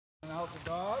help the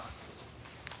dog.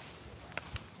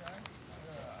 Okay.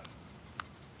 Good.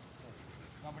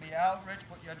 Somebody else, Rich,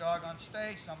 put your dog on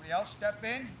stay. Somebody else step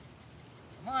in.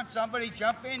 Come on, somebody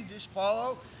jump in, just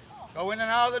follow. Go in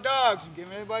and out of the dogs and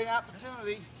give everybody an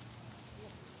opportunity.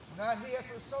 We're not here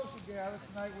for a social gather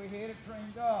tonight. We're here to train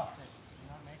dogs. You're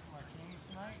not making our teams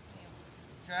tonight?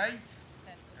 Okay?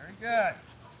 Very good.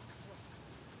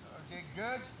 Okay,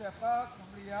 good. Step out.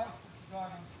 Somebody else put the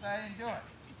dog on stay and do it.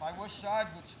 If I wish Sarge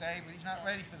would stay, but he's not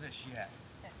ready for this yet.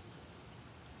 Stay,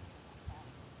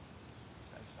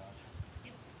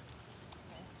 Sarge.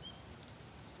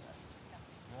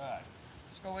 Good.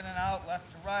 Just go in and out, left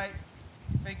to right,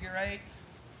 figure 8.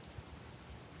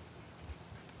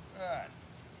 Good.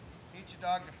 Teach your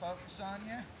dog to focus on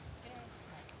you.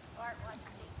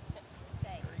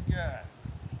 Very good.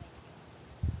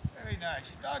 Very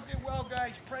nice. Your dog did well,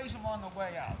 guys. Praise him on the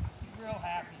way out. Be real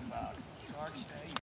happy about it. Sarge, stay.